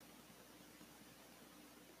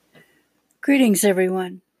Greetings,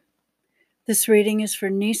 everyone. This reading is for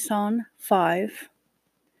Nisan 5,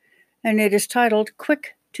 and it is titled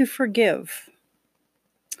Quick to Forgive.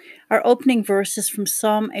 Our opening verse is from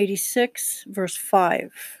Psalm 86, verse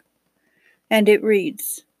 5, and it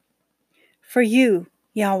reads, "For you,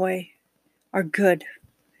 Yahweh, are good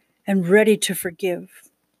and ready to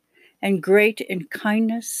forgive, and great in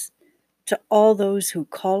kindness to all those who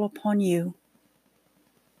call upon you."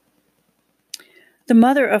 The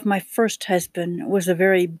mother of my first husband was a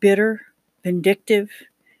very bitter, vindictive,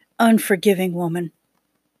 unforgiving woman.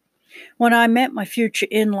 When I met my future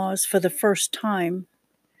in-laws for the first time,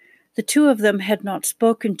 the two of them had not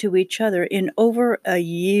spoken to each other in over a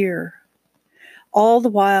year, all the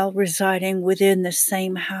while residing within the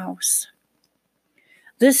same house.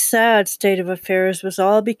 This sad state of affairs was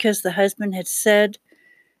all because the husband had said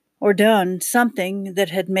or done something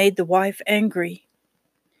that had made the wife angry.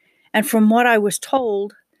 And from what I was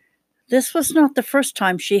told, this was not the first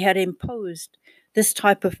time she had imposed this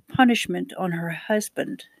type of punishment on her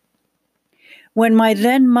husband. When my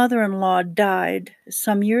then mother-in-law died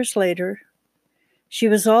some years later, she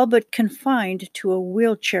was all but confined to a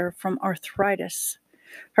wheelchair from arthritis.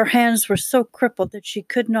 Her hands were so crippled that she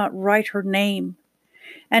could not write her name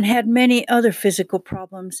and had many other physical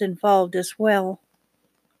problems involved as well.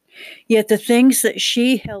 Yet the things that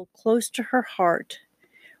she held close to her heart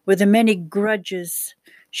were the many grudges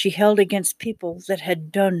she held against people that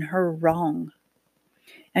had done her wrong.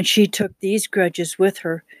 And she took these grudges with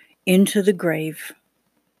her into the grave.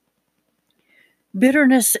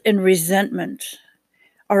 Bitterness and resentment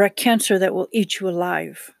are a cancer that will eat you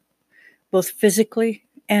alive, both physically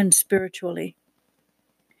and spiritually.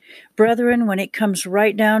 Brethren, when it comes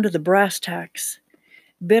right down to the brass tacks,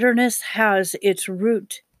 bitterness has its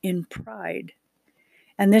root in pride.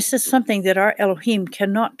 And this is something that our Elohim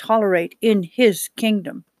cannot tolerate in his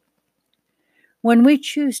kingdom. When we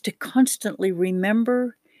choose to constantly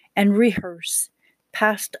remember and rehearse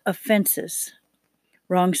past offenses,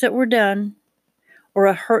 wrongs that were done, or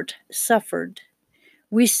a hurt suffered,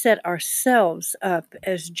 we set ourselves up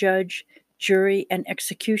as judge, jury, and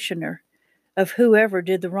executioner of whoever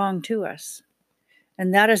did the wrong to us.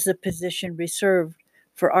 And that is the position reserved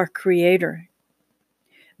for our Creator.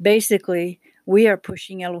 Basically, we are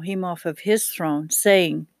pushing Elohim off of his throne,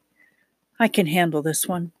 saying, "I can handle this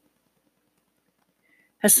one."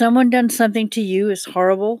 Has someone done something to you as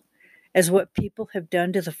horrible as what people have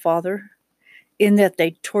done to the Father, in that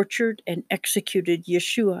they tortured and executed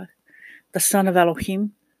Yeshua, the Son of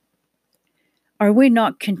Elohim? Are we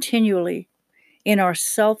not continually, in our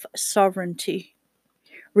self-sovereignty,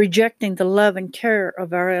 rejecting the love and care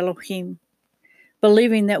of our Elohim,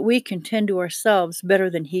 believing that we can tend to ourselves better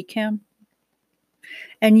than he can?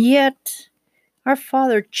 And yet, our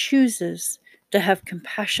Father chooses to have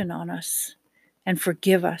compassion on us and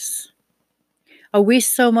forgive us. Are we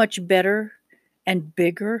so much better and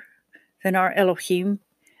bigger than our Elohim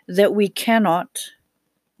that we cannot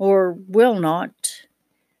or will not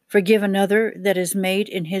forgive another that is made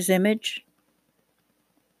in his image?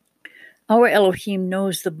 Our Elohim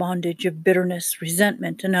knows the bondage of bitterness,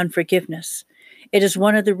 resentment, and unforgiveness. It is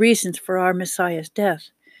one of the reasons for our Messiah's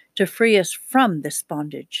death, to free us from this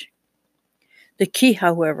bondage. The key,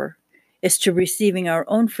 however, is to receiving our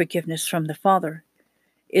own forgiveness from the Father,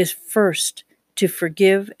 is first to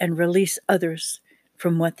forgive and release others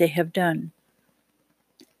from what they have done.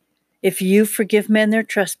 If you forgive men their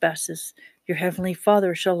trespasses, your heavenly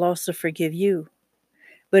Father shall also forgive you.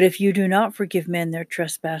 But if you do not forgive men their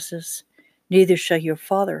trespasses, neither shall your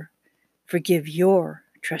Father forgive your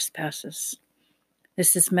trespasses.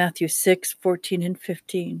 This is Matthew 6:14 and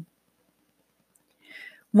 15.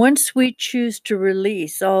 Once we choose to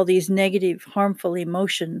release all these negative, harmful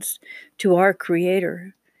emotions to our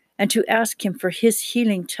Creator and to ask him for his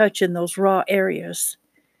healing touch in those raw areas,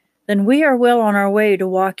 then we are well on our way to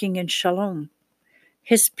walking in shalom,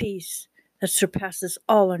 his peace that surpasses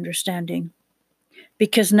all understanding.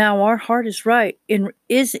 Because now our heart is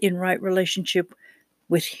in right relationship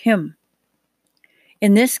with him.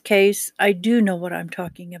 In this case, I do know what I'm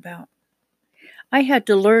talking about. I had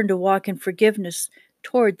to learn to walk in forgiveness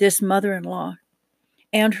toward this mother-in-law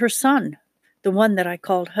and her son, the one that I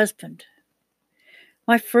called husband.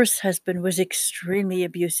 My first husband was extremely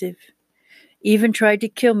abusive, even tried to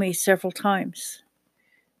kill me several times.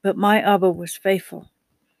 But my Abba was faithful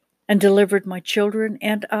and delivered my children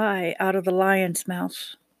and I out of the lion's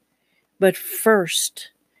mouth. But first,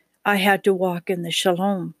 I had to walk in the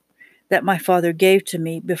shalom that my Father gave to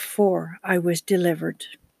me before I was delivered.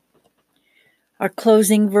 Our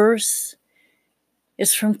closing verse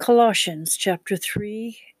is from Colossians chapter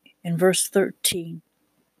 3 and verse 13.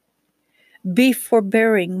 Be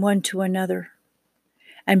forbearing one to another,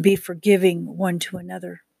 and be forgiving one to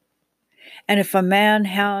another. And if a man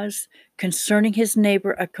has concerning his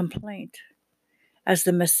neighbor a complaint, as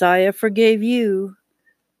the Messiah forgave you,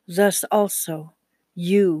 thus also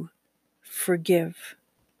you forgive.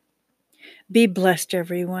 Be blessed,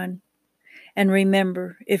 everyone. And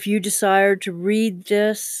remember, if you desire to read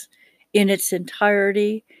this in its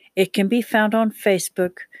entirety, it can be found on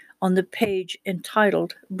Facebook on the page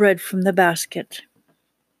entitled Bread from the Basket.